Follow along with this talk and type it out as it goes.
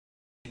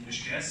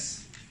Distinguished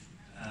guests,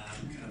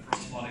 can I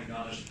first of all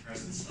acknowledge the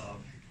presence of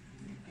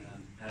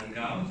Madam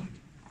Gao,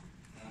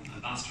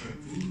 Ambassador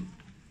Wu,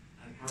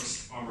 and first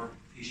former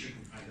Taoiseach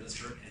and Prime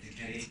Minister Enda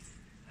Kenny,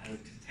 and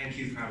thank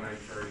you, Caroline,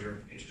 for your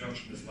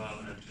introduction as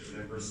well, and to the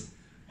members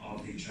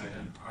of the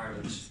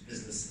China-Ireland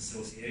Business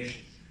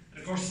Association.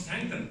 And of course,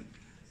 thank them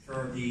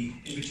for the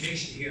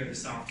invitation here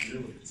this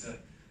afternoon. It's an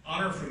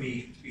honour for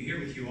me to be here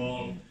with you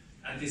all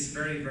at this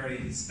very,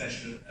 very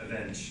special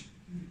event.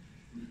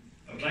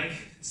 I would like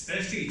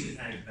especially to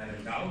thank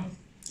Madam Gao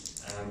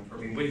for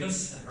being with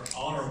us and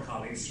all our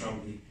colleagues from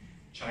the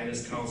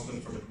China's Council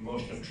for the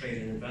Promotion of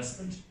Trade and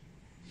Investment.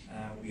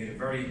 We had a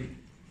very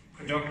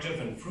productive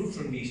and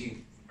fruitful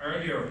meeting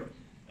earlier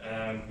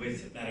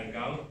with Madam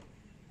Gao,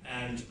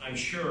 and I'm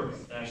sure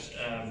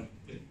that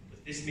with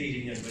this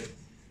meeting and with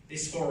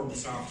this forum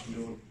this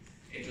afternoon,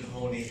 it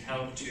will only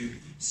help to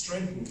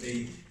strengthen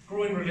the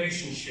growing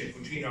relationship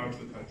between our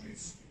two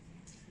countries.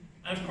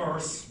 And of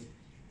course,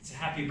 it's a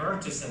happy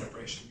birthday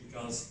celebration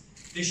because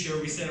this year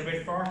we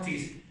celebrate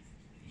 40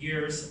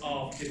 years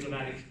of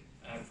diplomatic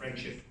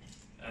friendship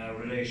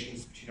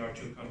relations between our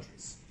two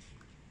countries.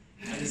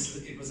 And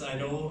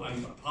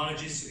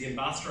apologies to the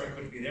ambassador, I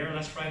couldn't be there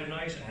last Friday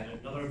night. I had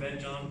another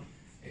event on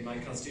in my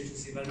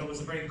constituency, but I know it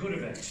was a very good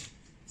event.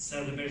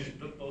 Celebrated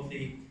both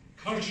the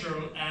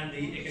cultural and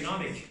the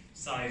economic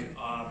side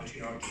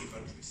between our two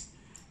countries.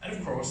 And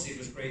of course, it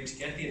was great to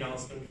get the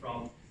announcement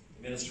from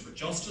the Minister for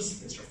Justice,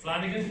 Mr.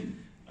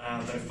 Flanagan,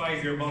 that a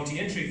 5-year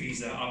multi-entry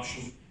visa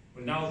option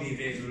will now be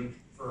available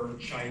for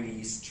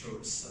Chinese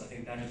tourists. And I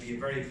think that will be a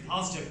very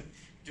positive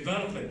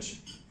development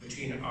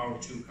between our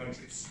two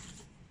countries.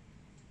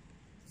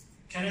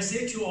 Can I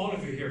say to all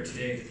of you here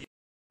today that the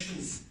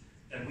ambitions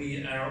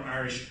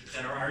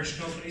that our Irish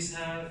companies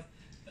have,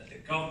 that the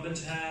government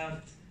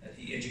have, that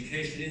the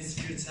education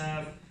institutes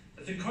have,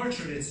 that the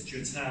cultural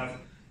institutes have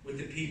with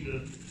the people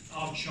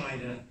of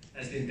China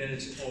has been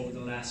built over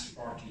the last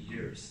 40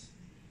 years.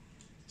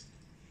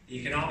 The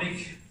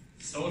economic,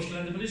 social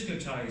and the political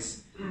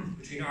ties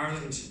between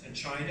Ireland and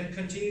China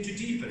continue to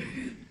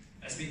deepen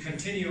as we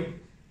continue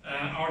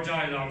our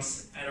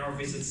dialogues and our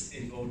visits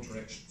in both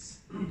directions.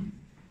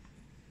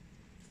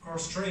 Of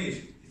course,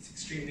 trade is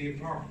extremely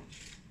important.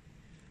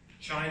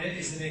 China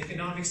is an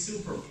economic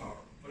superpower,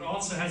 but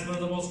also has one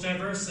of the most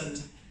diverse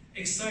and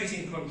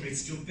exciting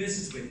countries to do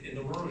business with in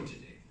the world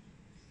today.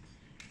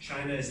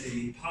 China is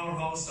the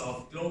powerhouse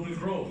of global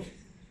growth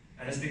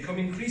and has become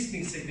an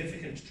increasingly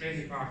significant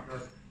trading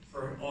partner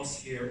for us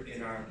here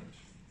in Ireland.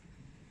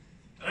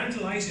 And I'm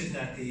delighted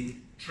that the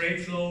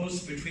trade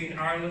flows between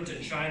Ireland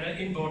and China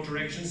in both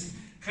directions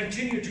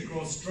continue to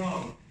grow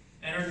strong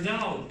and are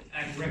now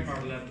at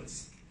record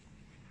levels.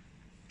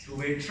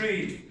 Two-way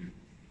trade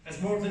has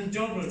more than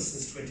doubled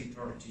since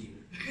 2013,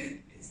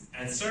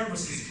 and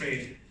services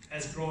trade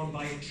has grown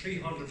by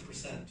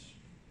 300%.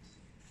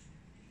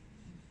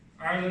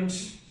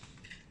 Ireland's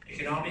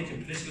economic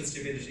and political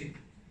stability,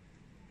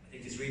 I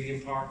think, is really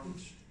important,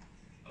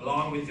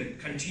 along with the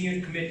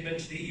continued commitment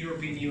to the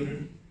European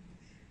Union.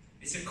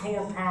 It's a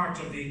core part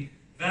of the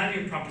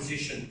value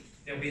proposition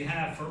that we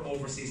have for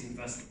overseas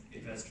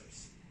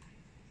investors.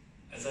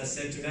 As I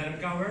said to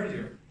Madam Gao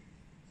earlier,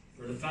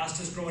 we're the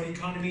fastest growing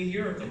economy in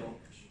Europe at the moment.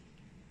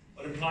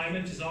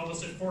 Unemployment is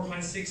almost at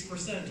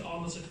 4.6%,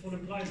 almost at full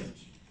employment.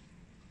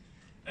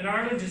 And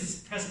Ireland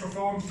has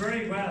performed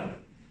very well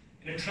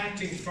in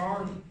attracting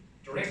foreign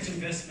direct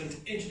investment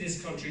into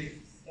this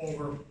country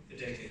over the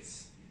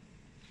decades.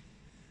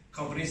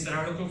 Companies that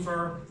are looking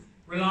for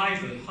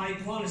reliable, high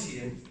quality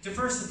and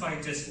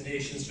diversified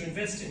destinations to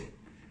invest in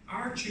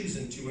are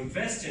choosing to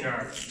invest in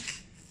Ireland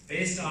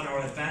based on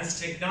our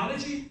advanced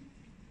technology,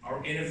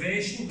 our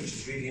innovation, which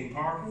is really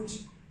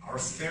important, our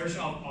spirit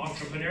of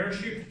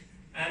entrepreneurship,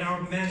 and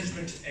our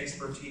management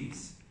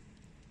expertise.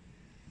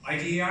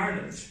 ID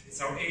Ireland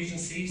is our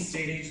agency,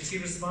 state agency,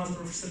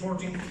 responsible for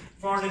supporting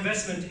foreign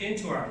investment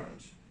into Ireland.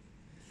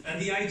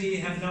 And the ID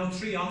have now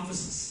 3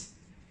 offices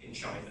in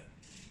China,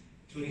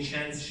 including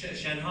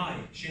Shanghai,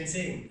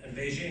 Shenzhen, and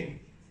Beijing.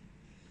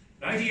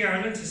 And ID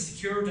Ireland has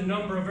secured a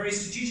number of very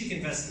strategic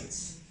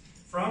investments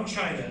from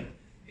China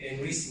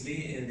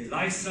recently in the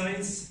life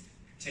science,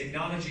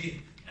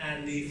 technology,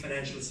 and the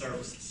financial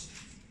services.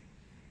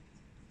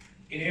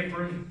 In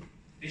April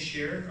this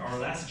year, or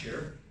last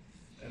year,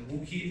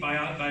 WuKi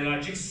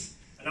Biologics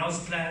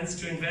announced plans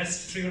to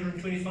invest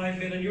 €325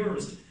 million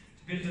to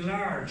build a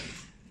large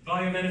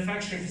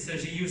biomanufacturing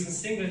facility using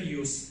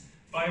single-use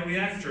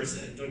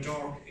bioreactors in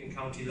Dundalk in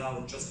County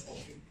Louth, just up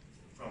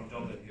from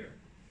Dublin here.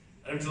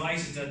 And I'm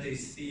delighted that the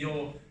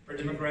CEO,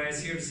 Brendan McGrath,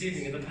 is here this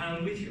evening in the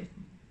panel with you.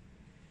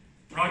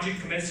 The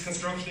project commenced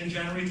construction in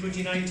January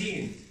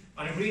 2019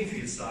 on a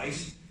greenfield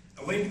site,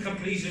 and when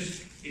completed,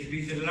 it will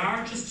be the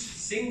largest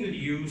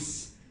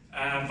single-use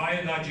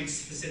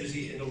biologics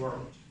facility in the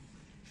world.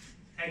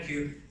 Thank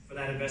you for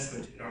that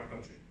investment in our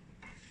country.